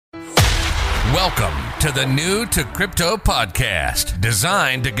Welcome to the New to Crypto podcast,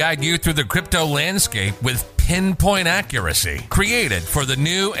 designed to guide you through the crypto landscape with pinpoint accuracy, created for the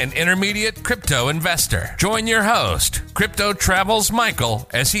new and intermediate crypto investor. Join your host, Crypto Travels Michael,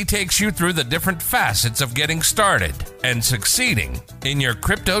 as he takes you through the different facets of getting started and succeeding in your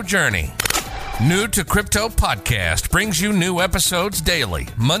crypto journey. New to Crypto podcast brings you new episodes daily,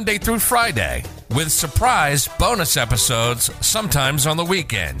 Monday through Friday, with surprise bonus episodes sometimes on the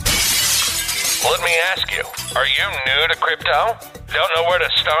weekend. Let me ask you, are you new to crypto? Don't know where to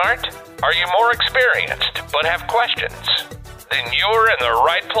start? Are you more experienced but have questions? Then you're in the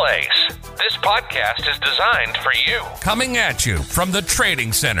right place. This podcast is designed for you. Coming at you from the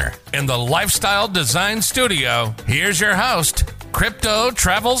Trading Center in the Lifestyle Design Studio, here's your host, Crypto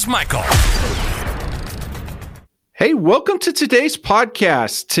Travels Michael. Hey, welcome to today's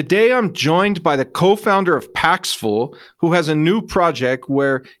podcast. Today, I'm joined by the co-founder of Paxful, who has a new project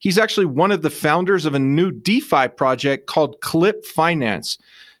where he's actually one of the founders of a new DeFi project called Clip Finance.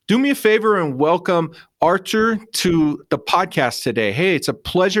 Do me a favor and welcome Artur to the podcast today. Hey, it's a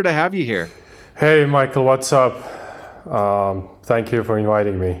pleasure to have you here. Hey, Michael, what's up? Thank you for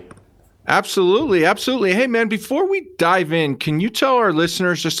inviting me. Absolutely. Hey, man, before we dive in, can you tell our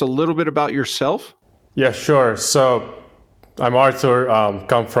listeners just a little bit about yourself? Yeah, sure. So I'm Artur,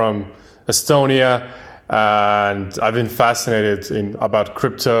 come from Estonia, and I've been fascinated about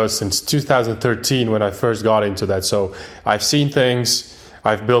crypto since 2013 when I first got into that. So I've seen things,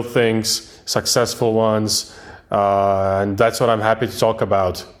 I've built things, successful ones, and that's what I'm happy to talk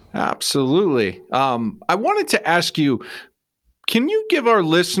about. Absolutely. I wanted to ask you, can you give our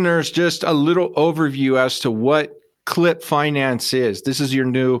listeners just a little overview as to what Clip Finance is? This is your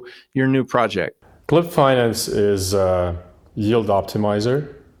new project. Clip Finance is a yield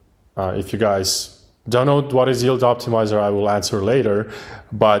optimizer. If you guys don't know what is yield optimizer, I will answer later.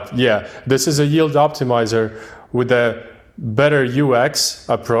 But yeah, this is a yield optimizer with a better UX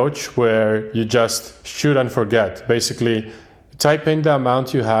approach where you just shoot and forget. Basically, type in the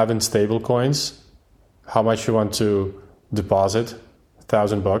amount you have in stable coins, how much you want to deposit,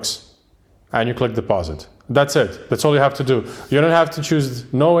 $1,000, and you click deposit. That's it. That's all you have to do. You don't have to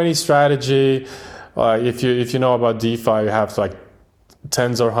know any strategy. If you know about DeFi, you have like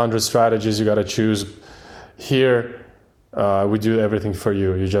tens or hundreds strategies you got to choose. Here, we do everything for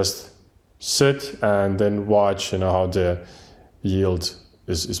you. You just sit and then watch, how the yield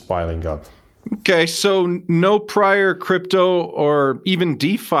is piling up. Okay, so no prior crypto or even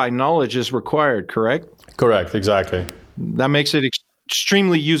DeFi knowledge is required, correct? Correct, exactly. That makes it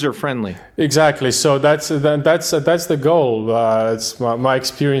extremely user-friendly. Exactly. So that's the goal. It's my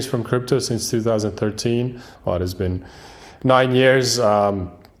experience from crypto since 2013. Well, it has been 9 years.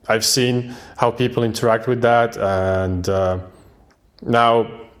 I've seen how people interact with that, and now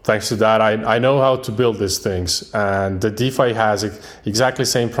thanks to that, I know how to build these things. And the DeFi has exactly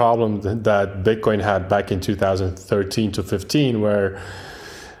the same problem that Bitcoin had back in 2013 to 15, where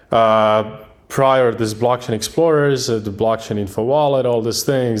prior, this blockchain explorers, the blockchain info wallet, all these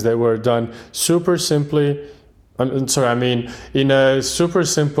things, they were done super simply. In a super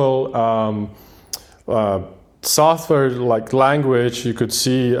simple software like language, you could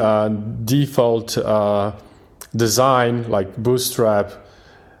see default design like Bootstrap,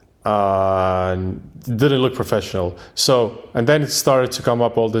 and didn't look professional. So, and then it started to come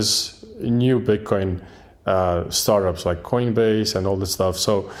up all this new Bitcoin startups like Coinbase and all this stuff.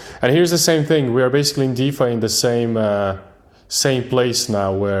 So, and here's the same thing. We are basically in DeFi in the same place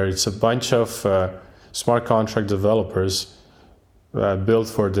now, where it's a bunch of smart contract developers built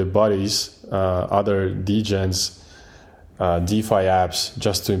for the buddies, other degens, DeFi apps,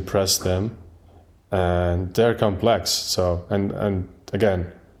 just to impress them, and they're complex. So, and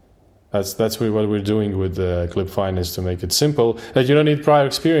again, that's what we're doing with Clip Finance to make it simple. That you don't need prior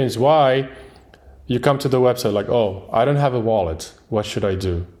experience. Why? You come to the website like, oh, I don't have a wallet. What should I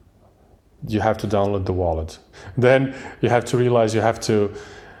do? You have to download the wallet. Then you have to realize you have to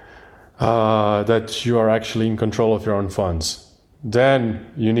that you are actually in control of your own funds.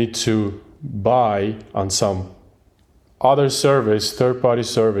 Then you need to buy on some other service, third-party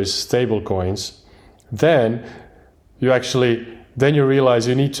service, stable coins. Then you realize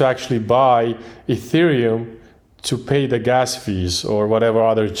you need to actually buy Ethereum to pay the gas fees or whatever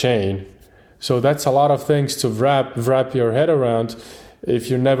other chain. So that's a lot of things to wrap your head around. If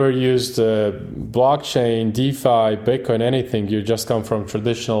you never used blockchain, DeFi, Bitcoin, anything, you just come from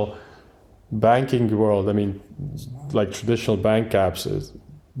traditional banking world. I mean, like traditional bank apps.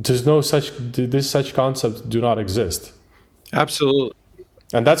 Such concepts do not exist. Absolutely.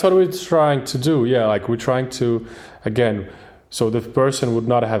 And that's what we're trying to do. Yeah, like we're trying to, again, So the person would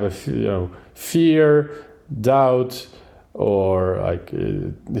not have fear, doubt, or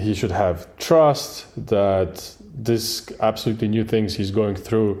he should have trust that this absolutely new things he's going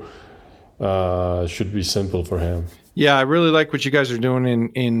through should be simple for him. Yeah, I really like what you guys are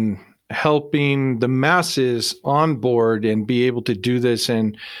doing in helping the masses on board and be able to do this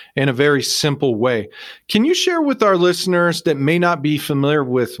in a very simple way. Can you share with our listeners that may not be familiar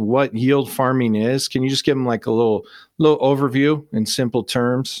with what yield farming is? Can you just give them like a little overview in simple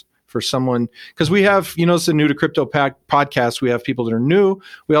terms for someone? Because we have, it's a New to Crypto podcast. We have people that are new.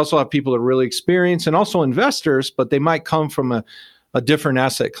 We also have people that are really experienced and also investors, but they might come from a different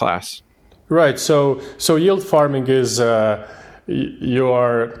asset class. Right. So yield farming is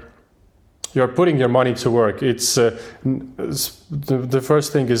you're putting your money to work. It's the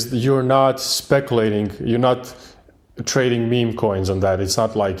first thing is you're not speculating. You're not trading meme coins on that. It's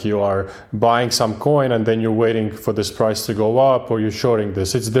not like you are buying some coin and then you're waiting for this price to go up or you're shorting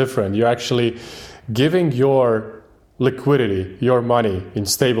this. It's different. You're actually giving your liquidity, your money in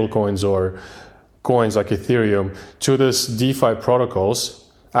stable coins or coins like Ethereum to this DeFi protocols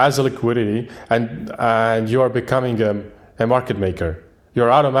as a liquidity, and you are becoming a market maker.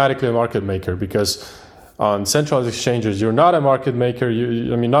 You're automatically a market maker because on centralized exchanges, you're not a market maker.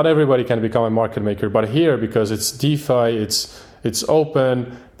 Not everybody can become a market maker, but here, because it's DeFi, it's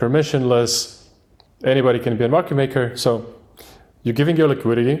open, permissionless, anybody can be a market maker. So you're giving your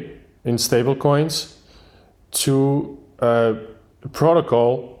liquidity in stable coins to a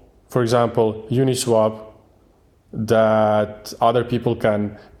protocol, for example, Uniswap, that other people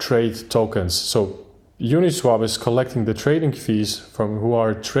can trade tokens. So Uniswap is collecting the trading fees from who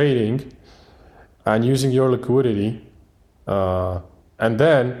are trading and using your liquidity, and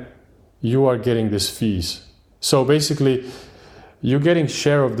then you are getting these fees. So basically, you're getting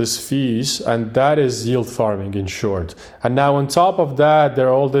share of these fees, and that is yield farming in short. And now on top of that, there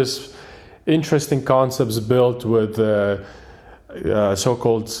are all these interesting concepts built with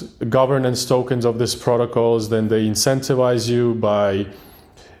so-called governance tokens of these protocols. Then they incentivize you by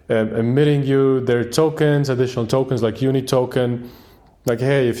emitting you their tokens, additional tokens like UniToken. Like,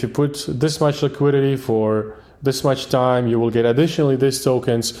 hey, if you put this much liquidity for this much time, you will get additionally these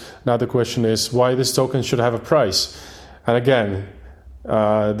tokens. Now the question is why this token should have a price. And again,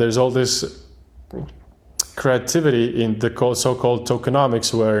 there's all this creativity in the so-called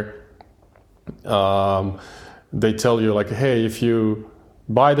tokenomics where they tell you like, hey, if you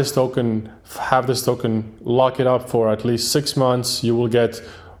buy this token, have this token, lock it up for at least 6 months, you will get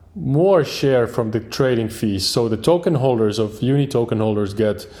more share from the trading fees. So the token holders of UniToken holders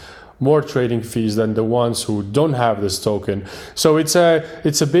get more trading fees than the ones who don't have this token. So it's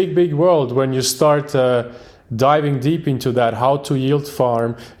a big world when you start diving deep into that, how to yield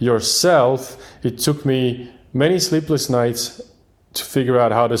farm yourself. It took me many sleepless nights to figure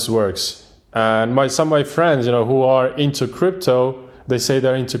out how this works. And some of my friends, who are into crypto, they say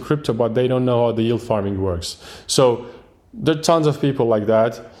they're into crypto, but they don't know how the yield farming works. So there are tons of people like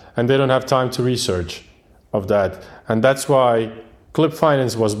that, and they don't have time to research of that. And that's why Clip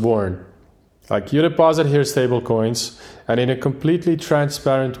Finance was born. Like, you deposit here stable coins, and in a completely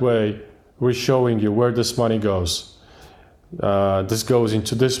transparent way, we're showing you where this money goes. This goes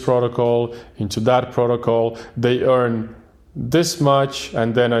into this protocol, into that protocol. They earn this much,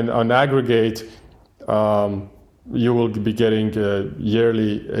 and then on aggregate, you will be getting a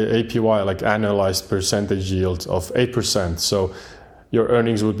yearly APY, like annualized percentage yield of 8%. So your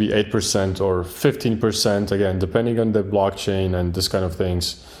earnings would be 8% or 15%, again, depending on the blockchain and this kind of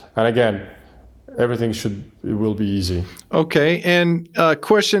things. And again, everything will be easy. Okay. And a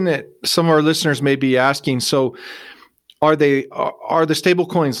question that some of our listeners may be asking. So are the stable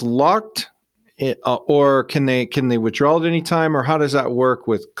coins locked, or can they withdraw at any time, or how does that work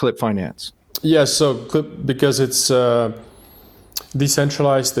with Clip Finance? Yes. So because it's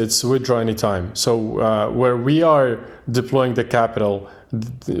decentralized, it's withdraw anytime. So where we are deploying the capital,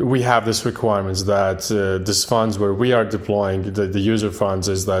 we have this requirements that these funds where we are deploying the user funds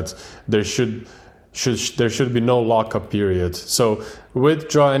is that there should be no lockup period. So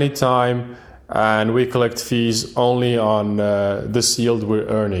withdraw anytime, and we collect fees only on this yield we're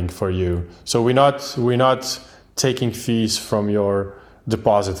earning for you. So we're not taking fees from your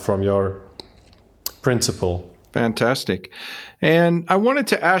deposit, from your principal. Fantastic. And I wanted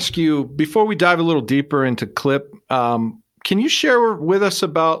to ask you, before we dive a little deeper into Clip, can you share with us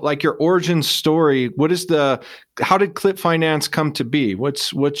about like your origin story? How did Clip Finance come to be?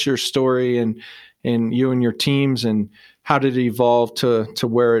 What's your story and you and your teams, and how did it evolve to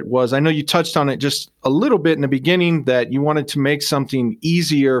where it was? I know you touched on it just a little bit in the beginning, that you wanted to make something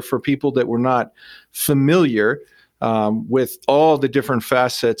easier for people that were not familiar. with all the different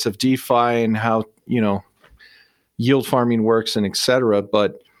facets of DeFi and how, yield farming works and et cetera.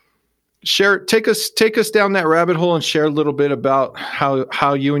 But take us down that rabbit hole and share a little bit about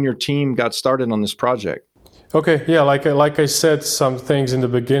how you and your team got started on this project. Okay, yeah, like I said, some things in the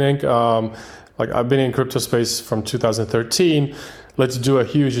beginning. I've been in crypto space from 2013. Let's do a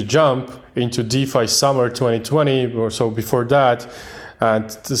huge jump into DeFi summer 2020 or so before that.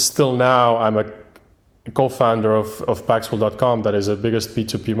 And still now, I'm a co-founder of Paxful.com, that is the biggest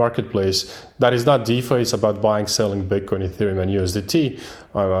P2P marketplace. That is not DeFi, it's about buying, selling Bitcoin, Ethereum, and USDT.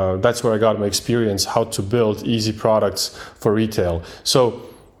 That's where I got my experience, how to build easy products for retail. So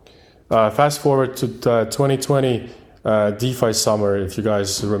fast forward to 2020, DeFi summer, if you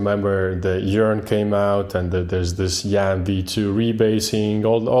guys remember, the Yearn came out, and there's this YAM V2 rebasing,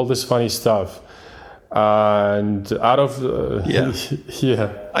 all this funny stuff. And out of yeah,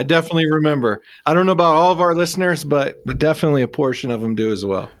 I definitely remember. I don't know about all of our listeners, but definitely a portion of them do as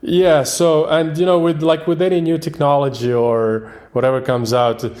well. Yeah. So, and with any new technology or whatever comes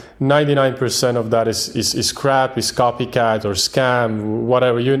out, 99% of that is crap, is copycat or scam,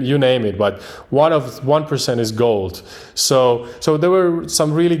 whatever you name it. But 1% is gold. So there were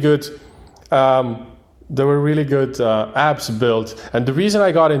some really good. Apps built, and the reason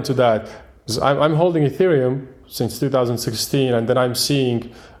I got into that. I'm holding Ethereum since 2016, and then I'm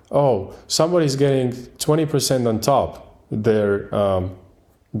seeing, somebody's getting 20% on top their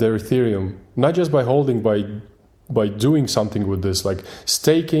Ethereum, not just by holding, by doing something with this, like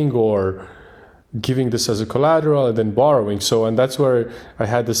staking or giving this as a collateral and then borrowing. So, and that's where I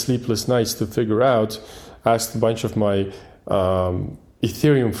had the sleepless nights to figure out. Asked a bunch of my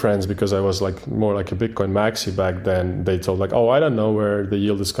Ethereum friends, because I was more like a Bitcoin maxi back then. They told I don't know where the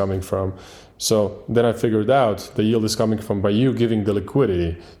yield is coming from. So then I figured out the yield is coming from by you giving the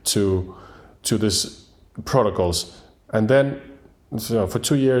liquidity to these protocols. And then for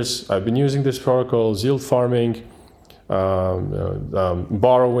 2 years I've been using these protocols, yield farming,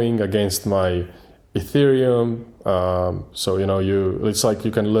 borrowing against my Ethereum. It's like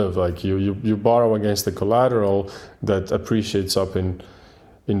you can live, like you borrow against the collateral that appreciates up in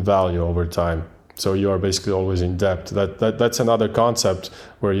value over time. So you are basically always in debt. That's another concept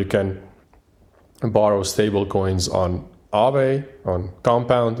where you can borrow stable coins on Aave, on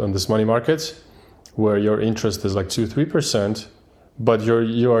Compound, on this money markets, where your interest is 2-3%, but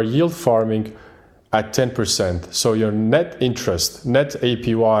you are yield farming at 10%. So your net interest, net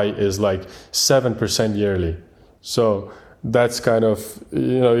APY is 7% yearly. So that's kind of,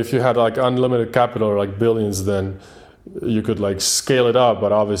 if you had unlimited capital or billions, then you could scale it up,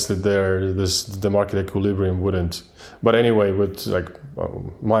 but obviously the market equilibrium wouldn't. But anyway, with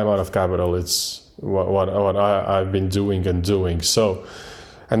my amount of capital, it's what I've been doing. So,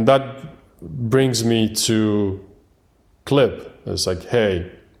 and that brings me to Clip. It's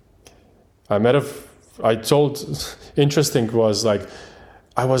hey, interesting was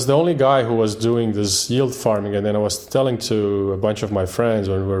I was the only guy who was doing this yield farming, and then I was telling to a bunch of my friends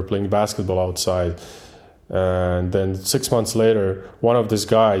when we were playing basketball outside. And then 6 months later, one of these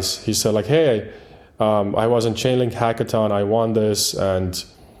guys, he said hey, I was on Chainlink Hackathon, I won this, and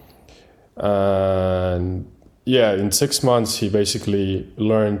in 6 months he basically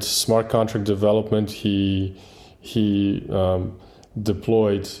learned smart contract development. He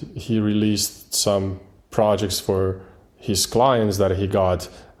deployed, he released some projects for his clients that he got,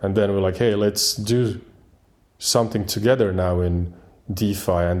 and then we're hey, let's do something together now in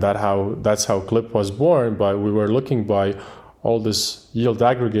DeFi, and that's how Clip was born. But we were looking by all these yield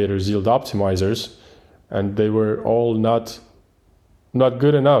aggregators, yield optimizers, and they were all not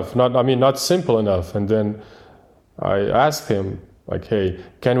good enough, not simple enough. And then I asked him hey,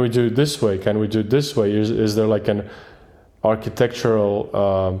 can we do it this way? Can we do it this way? Is there an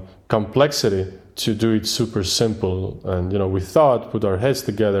architectural complexity to do it super simple? And we thought, put our heads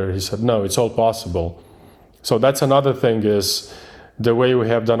together. He said, no, it's all possible. So that's another thing, is the way we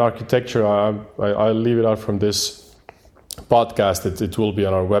have done architecture. I'll leave it out from this podcast. It will be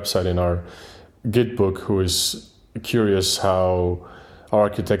on our website in our Git book. Who is curious how our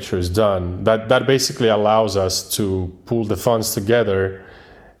architecture is done? That basically allows us to pool the funds together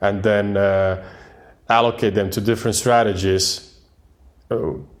and then allocate them to different strategies.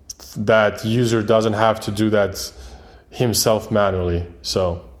 That user doesn't have to do that himself manually.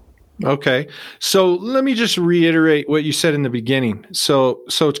 Okay. So let me just reiterate what you said in the beginning. So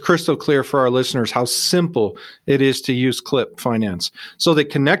it's crystal clear for our listeners how simple it is to use Clip Finance. So they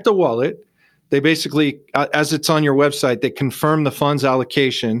connect a wallet. They basically, as it's on your website, they confirm the funds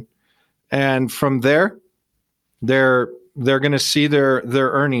allocation. And from there, they're going to see their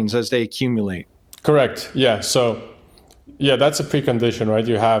earnings as they accumulate. Correct. Yeah. So yeah, that's a precondition, right?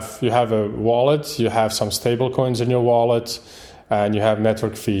 You have a wallet, you have some stable coins in your wallet, and you have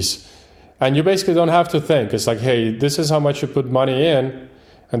network fees. And you basically don't have to think. It's like, hey, this is how much you put money in,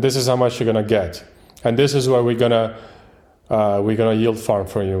 and this is how much you're gonna get, and this is where we're gonna yield farm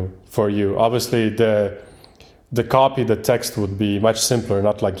for you. Obviously, the copy, the text would be much simpler,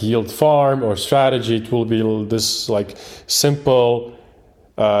 not like yield farm or strategy. It will be this like simple,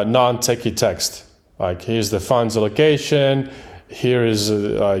 non-techie text. Like, here's the funds allocation. Here is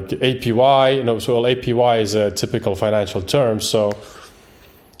like APY. So APY is a typical financial term. So.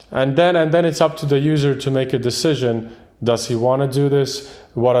 And then it's up to the user to make a decision. Does he want to do this?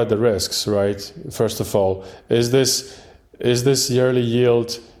 What are the risks, right? First of all, is this yearly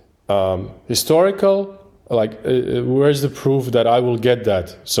yield historical? Like, where's the proof that I will get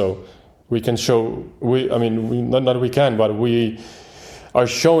that? So we can show. We are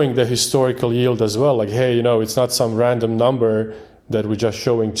showing the historical yield as well. Like, hey, it's not some random number that we're just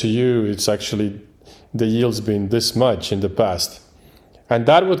showing to you. It's actually the yield's been this much in the past. And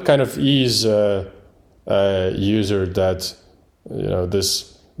that would kind of ease a user that,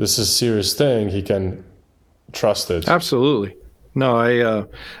 this is a serious thing. He can trust it. Absolutely. No,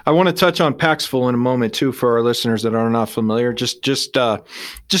 I want to touch on Paxful in a moment too for our listeners that are not familiar. Just a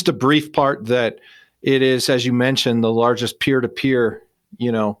brief part that it is, as you mentioned, the largest peer-to-peer,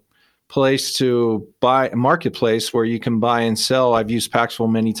 place to buy, marketplace where you can buy and sell. I've used Paxful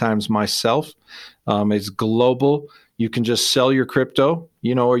many times myself. It's global. You can just sell your crypto,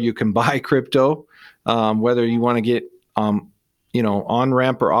 or you can buy crypto, whether you want to get, on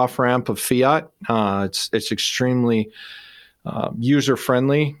ramp or off ramp of fiat. It's extremely user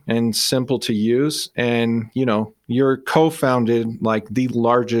friendly and simple to use. And, you're co-founded like the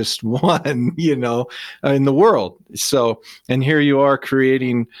largest one, in the world. So, and here you are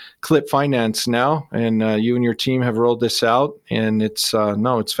creating Clip Finance now, and you and your team have rolled this out, and it's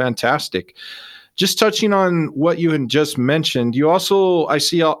fantastic. Just touching on what you had just mentioned, you also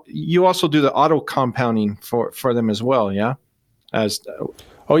do the auto compounding for them as well, yeah?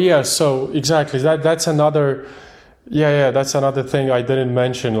 So exactly. That's another that's another thing I didn't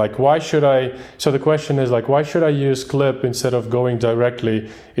mention. Like, so the question is like, why should I use Clip instead of going directly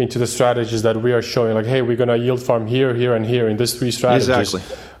into the strategies that we are showing? Like, hey, we're gonna yield farm here, here, and here in these three strategies. Exactly.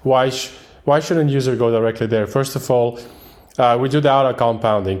 Why shouldn't user go directly there? First of all, we do the auto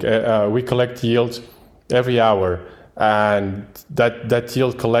compounding. We collect yield every hour, and that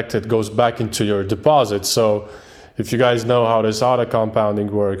yield collected goes back into your deposit. So if you guys know how this auto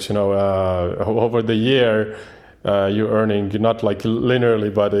compounding works, over the year, you're earning not like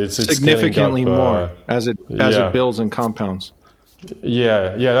linearly, but it's significantly up, more as it builds and compounds.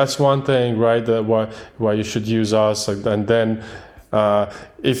 Yeah, that's one thing, right? Why you should use us, and then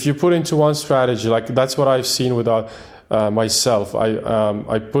if you put into one strategy, like that's what I've seen with myself.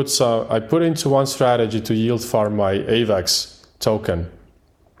 I put into one strategy to yield farm my AVAX token,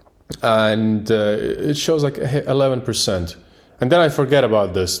 and it shows like 11%, and then I forget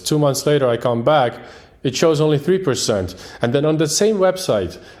about this. 2 months later, I come back. It shows only 3%. And then on the same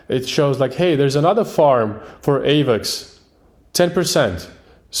website, it shows like, hey, there's another farm for AVAX, 10%.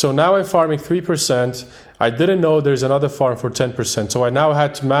 So now I'm farming 3%. I didn't know there's another farm for 10%. So I now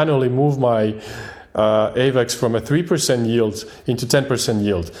had to manually move my AVAX from a 3% yield into 10%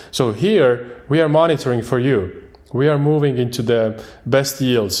 yield. So here we are monitoring for you. We are moving into the best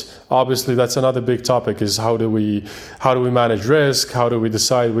yields. Obviously, that's another big topic, is how do we manage risk? How do we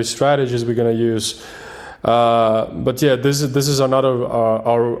decide which strategies we're going to use? But yeah, this is another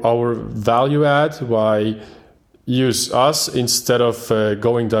our value add. Why use us instead of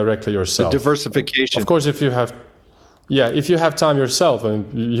going directly yourself? The diversification. Of course, if you have time yourself, and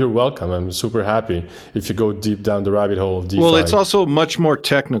you're welcome. I'm super happy if you go deep down the rabbit hole of DeFi. Well, it's also much more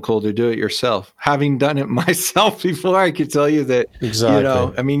technical to do it yourself. Having done it myself before, I could tell you that.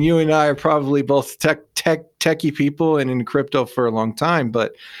 Exactly. You and I are probably both techie people and in crypto for a long time,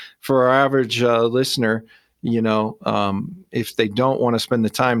 but for our average listener, if they don't want to spend the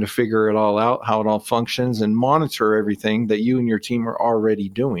time to figure it all out, how it all functions, and monitor everything that you and your team are already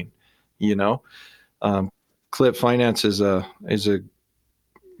doing, Clip Finance is a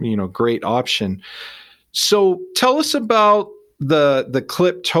great option. So tell us about the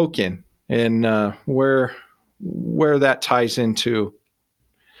Clip token and where that ties into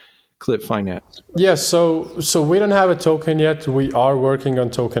Clip Finance. Yeah, so we don't have a token yet. We are working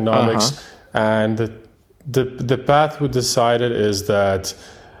on tokenomics, and the path we decided is that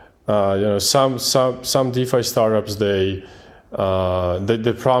some DeFi startups they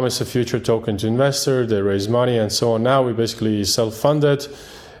promise a future token to investor, they raise money and so on. Now we basically self-funded,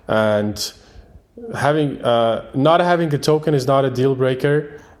 and not having a token is not a deal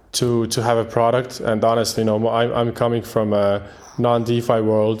breaker to have a product. And honestly, I'm coming from a non-DeFi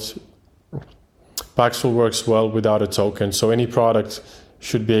world. Paxful works well without a token, so any product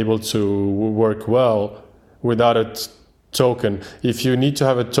should be able to work well without a token. If you need to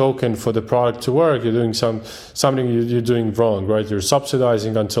have a token for the product to work, you're doing something you're doing wrong, right? You're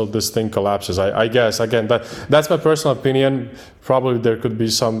subsidizing until this thing collapses. I guess again that's my personal opinion. Probably there could be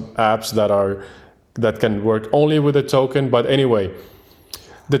some apps that can work only with a token, but anyway.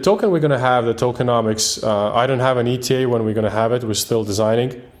 The token we're going to have, the tokenomics, I don't have an ETA when we're going to have it. We're still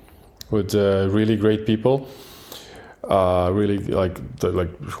designing with really great people, really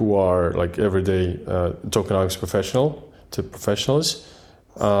who are like everyday tokenomics professionals.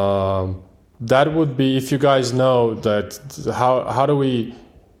 That would be, if you guys know that, how do we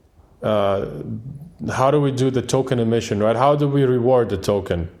do the token emission, right? How do we reward the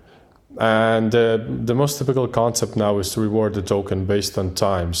token? And the most typical concept now is to reward the token based on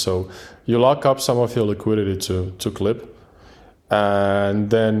time. So you lock up some of your liquidity to Clip, and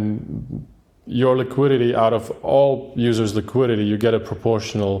then your liquidity, out of all users' liquidity, you get a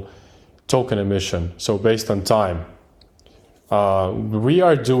proportional token emission. So based on time. We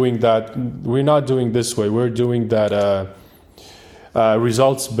are doing that. We're not doing this way. We're doing that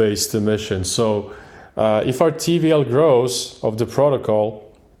results-based emission. So if our TVL grows of the protocol,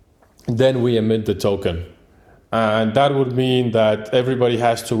 then we emit the token. And that would mean that everybody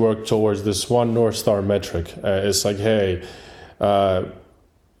has to work towards this one North Star metric. It's like, hey,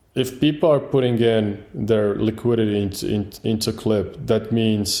 if people are putting in their liquidity into Clip, that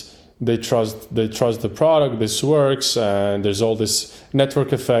means they trust the product, this works, and there's all this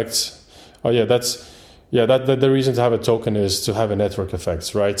network effects. That the reason to have a token is to have a network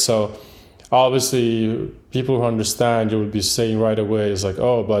effects, right? So obviously, people who understand, you would be saying right away, is like,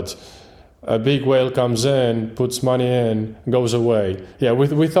 oh, but a big whale comes in, puts money in, goes away. Yeah,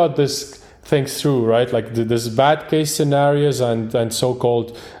 we thought this things through, right? Like this bad case scenarios and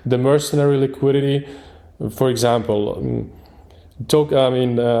so-called the mercenary liquidity. For example,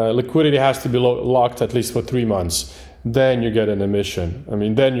 liquidity has to be locked at least for 3 months. Then you get an emission.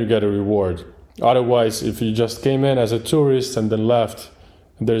 Then you get a reward. Otherwise, if you just came in as a tourist and then left,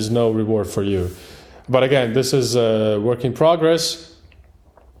 there's no reward for you. But again, this is a work in progress.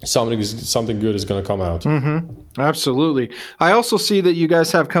 Something good is going to come out. Mm-hmm. Absolutely. I also see that you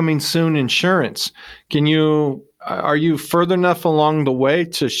guys have coming soon insurance. Are you further enough along the way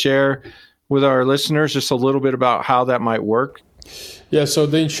to share with our listeners just a little bit about how that might work? Yeah, so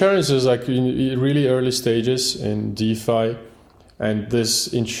the insurance is like in really early stages in DeFi, and this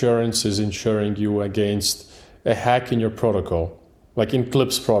insurance is insuring you against a hack in your protocol, like in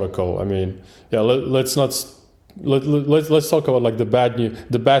Clip's protocol. Let's talk about like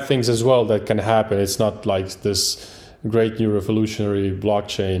the bad things as well that can happen. It's not like this great new revolutionary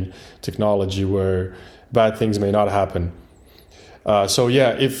blockchain technology where bad things may not happen.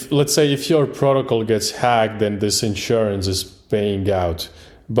 If your protocol gets hacked, then this insurance is paying out.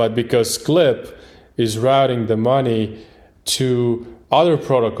 But because Clip is routing the money to other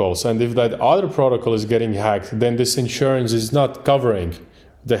protocols, and if that other protocol is getting hacked, then this insurance is not covering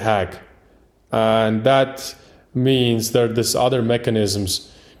the hack. And that means there are these other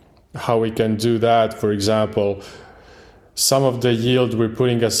mechanisms how we can do that. For example, some of the yield we're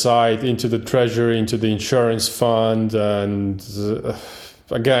putting aside into the treasury, into the insurance fund, and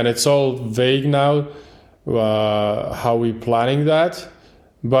again, it's all vague now how we're planning that,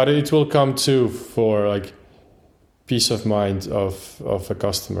 but it will come too for like peace of mind of a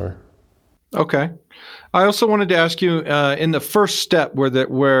customer. Okay. I also wanted to ask you in the first step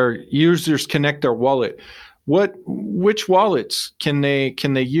where users connect their wallet, which wallets can they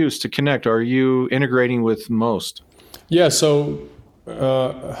use to connect? Are you integrating with most? Yeah, so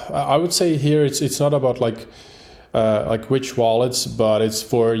I would say here it's not about like which wallets, but it's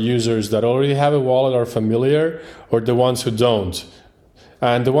for users that already have a wallet, are familiar, or the ones who don't.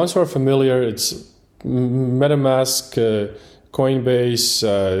 And the ones who are familiar, it's MetaMask, Coinbase,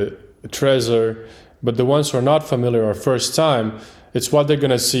 Trezor. But the ones who are not familiar or first time, it's what they're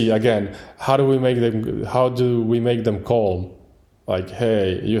gonna see. Again, how do we make them calm? Like,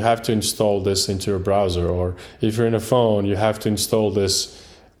 hey, you have to install this into your browser, or if you're in a phone, you have to install this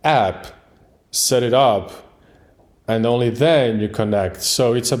app, set it up, and only then you connect.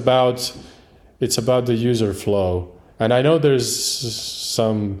 So it's about the user flow. And I know there's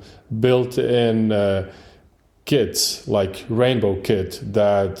some built-in kits like Rainbow Kit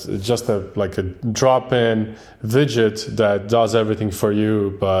that just a drop-in widget that does everything for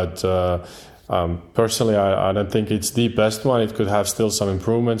you. But Personally, I don't think it's the best one. It could have still some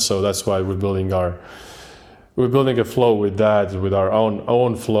improvements, so that's why we're building a flow with that, with our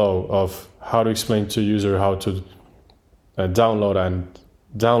own flow of how to explain to user how to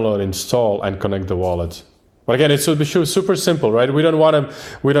download, install, and connect the wallet. But again, it should be super simple, right? We don't want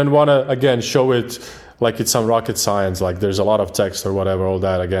to again show it like it's some rocket science, like there's a lot of text or whatever. All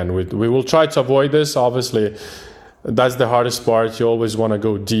that again, we will try to avoid this. Obviously, that's the hardest part. You always want to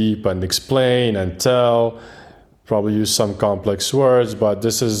go deep and explain and tell. Probably use some complex words, but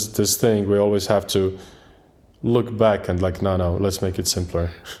this thing we always have to look back and like, no, let's make it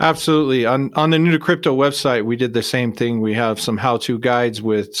simpler. Absolutely. On the New to Crypto website, we did the same thing. We have some how-to guides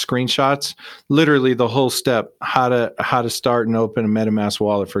with screenshots, literally the whole step, how to start and open a MetaMask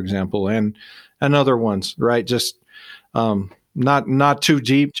wallet, for example, and other ones, right? Just not too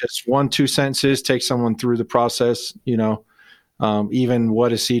deep, just 1-2 sentences, take someone through the process, even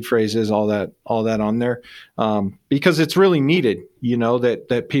what a seed phrase is, all that on there, because it's really needed,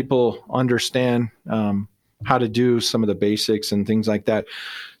 that people understand how to do some of the basics and things like that.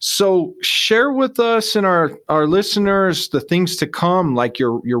 So share with us and our listeners the things to come, like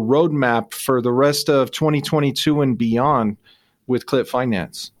your roadmap for the rest of 2022 and beyond with Clip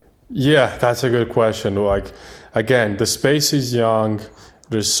Finance. Yeah, that's a good question. Like, again, the space is young.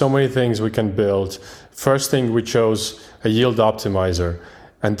 There's so many things we can build. First thing, we chose a yield optimizer.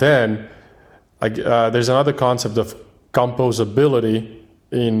 And then there's another concept of composability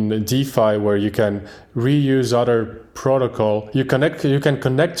in DeFi, where you can reuse other protocol. You can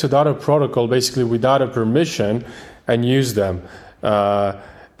connect to the other protocol basically without a permission and use them.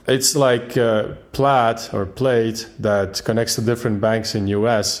 It's like Plate that connects to different banks in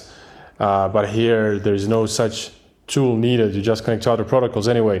US, but here there's no such tool needed. You just connect to other protocols.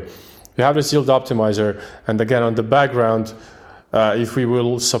 Anyway, you have this yield optimizer, and again on the background, if we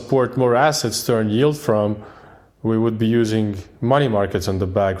will support more assets to earn yield from, we would be using money markets on the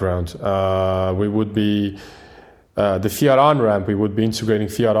background. We would be the fiat on-ramp. We would be integrating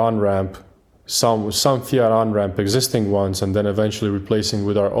fiat on-ramp, some fiat on-ramp, existing ones, and then eventually replacing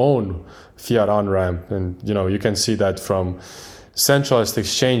with our own fiat on-ramp. And you can see that from centralized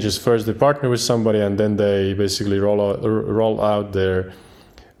exchanges. First, they partner with somebody, and then they basically roll out their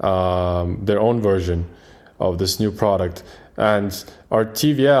own version of this new product. And our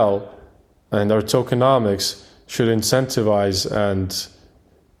TVL and our tokenomics should incentivize and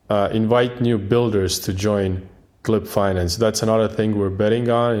invite new builders to join Clip Finance. That's another thing we're betting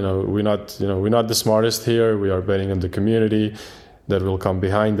on. We're not the smartest here. We are betting on the community that will come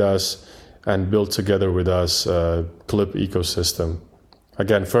behind us and build together with us Clip ecosystem.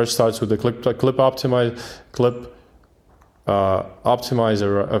 Again, first starts with the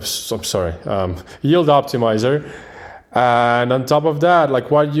yield optimizer. And on top of that,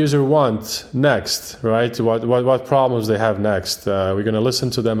 like what user want next, right? What problems they have next. We're going to listen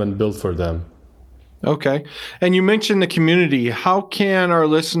to them and build for them. Okay. And you mentioned the community. How can our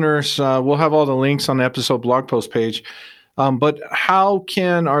listeners, we'll have all the links on the episode blog post page, but how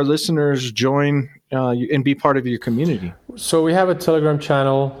can our listeners join and be part of your community? So we have a Telegram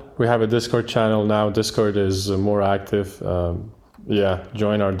channel. We have a Discord channel now. Discord is more active.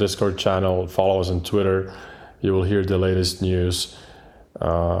 Join our Discord channel. Follow us on Twitter. You will hear the latest news.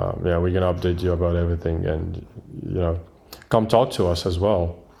 We're going to update you about everything, and come talk to us as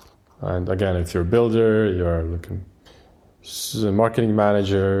well. And again, if you're a builder, you're looking a marketing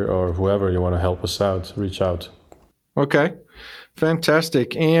manager, or whoever you want to help us out, reach out. Okay,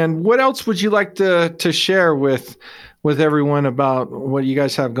 fantastic. And what else would you like to share with everyone about what you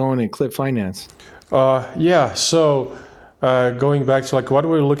guys have going in Clip Finance? So going back to like what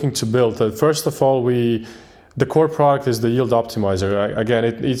we're looking to build. First of all, the core product is the yield optimizer. Again,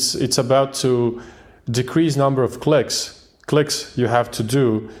 it's about to decrease number of clicks you have to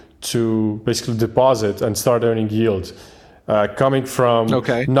do to basically deposit and start earning yield, coming from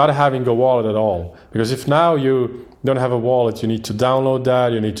not having a wallet at all. Because if now you don't have a wallet, you need to download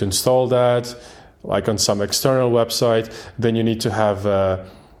that, you need to install that, like on some external website. Then you need to have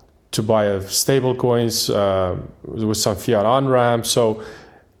to buy stable coins with some fiat on-ramp. So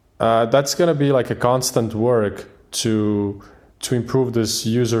that's going to be like a constant work to improve this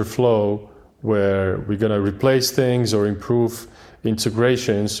user flow, where we're going to replace things or improve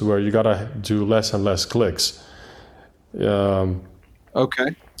integrations where you got to do less and less clicks. Good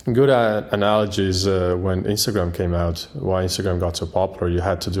analogy is when Instagram came out, why Instagram got so popular. You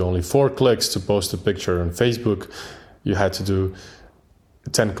had to do only 4 clicks to post a picture. On Facebook, you had to do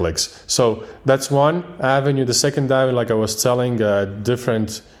 10 clicks. So that's one avenue. The second avenue, like I was telling,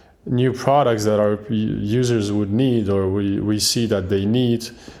 different new products that our users would need, or we see that they need,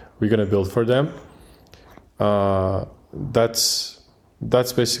 we're going to build for them. That's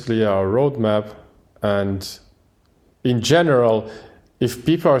basically our roadmap. And in general, if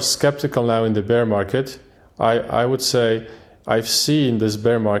people are skeptical now in the bear market, I would say I've seen this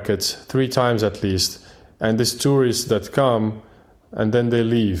bear market 3 times at least, and these tourists that come and then they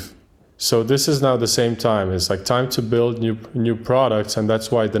leave. So this is now the same time. It's like time to build new products, and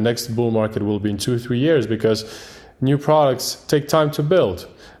that's why the next bull market will be in 2-3 years, because new products take time to build.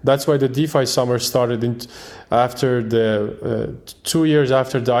 That's why the DeFi summer started after the 2 years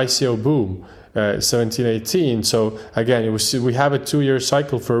after the ICO boom, 17-18. So again, we have a 2-year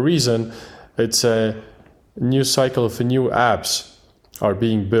cycle for a reason. It's a new cycle of new apps are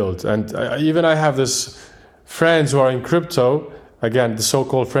being built. And I have this friends who are in crypto, again, the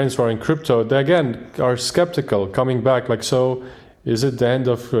so-called friends who are in crypto, they again are skeptical, coming back like, so is it the end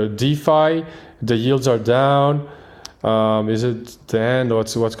of DeFi? The yields are down. Is it the end?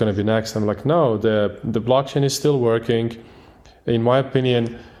 What's going to be next? I'm like, no, the blockchain is still working. In my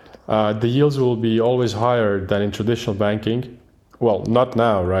opinion, the yields will be always higher than in traditional banking. Well, not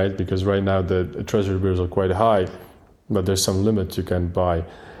now, right? Because right now the treasury bills are quite high, but there's some limit you can buy.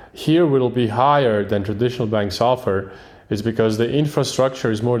 Here will be higher than traditional banks offer. It's because the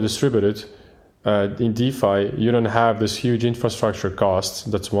infrastructure is more distributed. In DeFi, you don't have this huge infrastructure costs.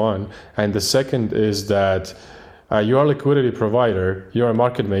 That's one. And the second is that you are a liquidity provider, you're a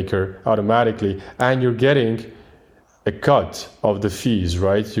market maker automatically, and you're getting a cut of the fees,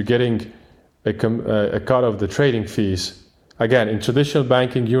 right? You're getting a cut of the trading fees. Again, in traditional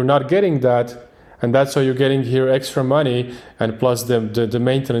banking, you're not getting that, and that's why you're getting here extra money, and plus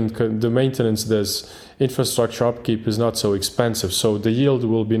the maintenance, this infrastructure upkeep is not so expensive. So the yield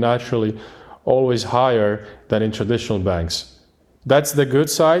will be naturally always higher than in traditional banks. That's the good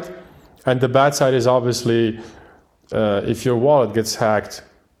side, and the bad side is obviously if your wallet gets hacked,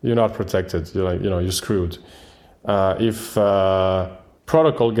 you're not protected. You're screwed. If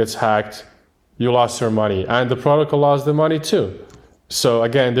protocol gets hacked, you lost your money, and the protocol lost the money too. So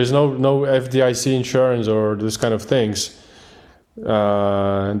again, there's no FDIC insurance or this kind of things.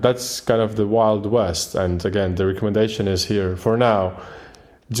 That's kind of the Wild West. And again, the recommendation is here for now: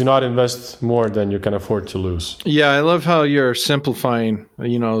 do not invest more than you can afford to lose. Yeah, I love how you're simplifying,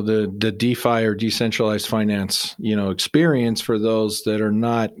 the DeFi or decentralized finance, experience for those that are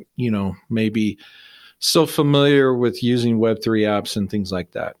not, maybe so familiar with using Web3 apps and things like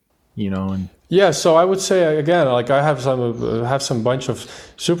that, and yeah. So I would say again, like I have some bunch of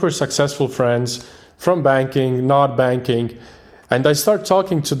super successful friends from banking, not banking, and I start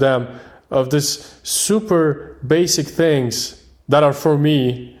talking to them of this super basic things that are for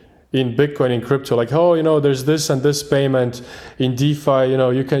me in Bitcoin, in crypto, like, there's this and this payment in DeFi.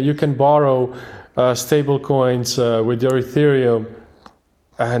 You can borrow stable coins with your Ethereum,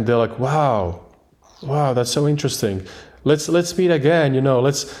 and they're like, wow, that's so interesting. Let's meet again.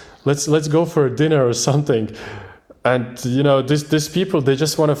 Let's go for a dinner or something. And these people, they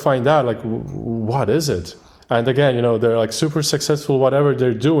just want to find out, like, what is it? And again, they're like super successful, whatever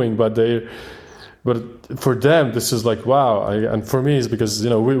they're doing, but for them, this is like, wow. And for me, it's because,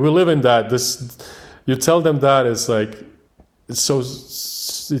 we live in that. You tell them that, it's like,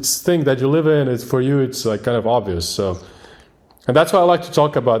 it's thing that you live in. It's for you, it's like kind of obvious. So, and that's why I like to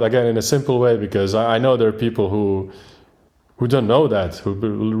talk about, again, in a simple way, because I know there are people who don't know that, who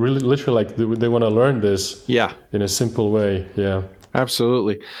really literally like they want to learn this in a simple way. Yeah,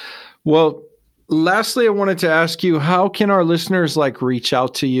 absolutely. Well, lastly, I wanted to ask you, how can our listeners reach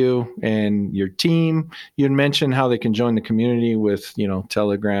out to you and your team? You had mentioned how they can join the community with,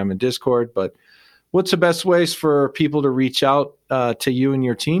 Telegram and Discord, but what's the best ways for people to reach out to you and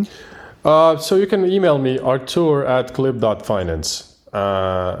your team? So you can email me, artur@clip.finance.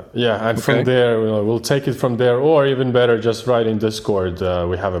 And from there, we'll take it from there, or even better, just write in Discord.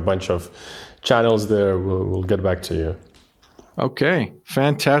 We have a bunch of channels there. We'll get back to you. Okay,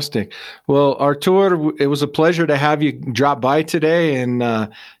 fantastic. Well, Artur, it was a pleasure to have you drop by today and,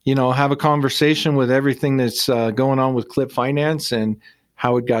 have a conversation with everything that's going on with Clip Finance and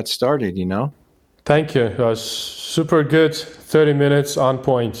how it got started, Thank you. It was super good, 30 minutes on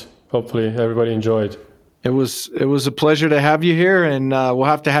point. Hopefully everybody enjoyed. It was a pleasure to have you here, and we'll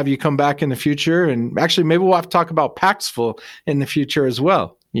have to have you come back in the future. And actually, maybe we'll have to talk about Paxful in the future as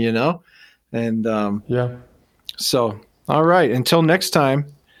well, And so, all right. Until next time,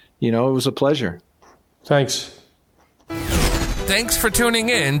 it was a pleasure. Thanks. Thanks for tuning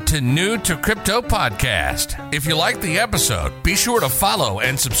in to New to Crypto Podcast. If you liked the episode, be sure to follow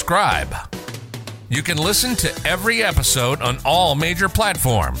and subscribe. You can listen to every episode on all major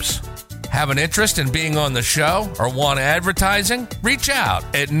platforms. Have an interest in being on the show or want advertising? Reach out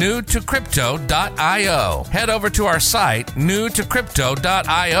at newtocrypto.io. Head over to our site,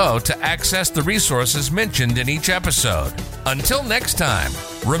 newtocrypto.io, to access the resources mentioned in each episode. Until next time,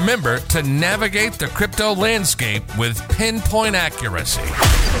 remember to navigate the crypto landscape with pinpoint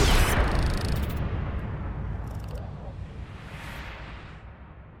accuracy.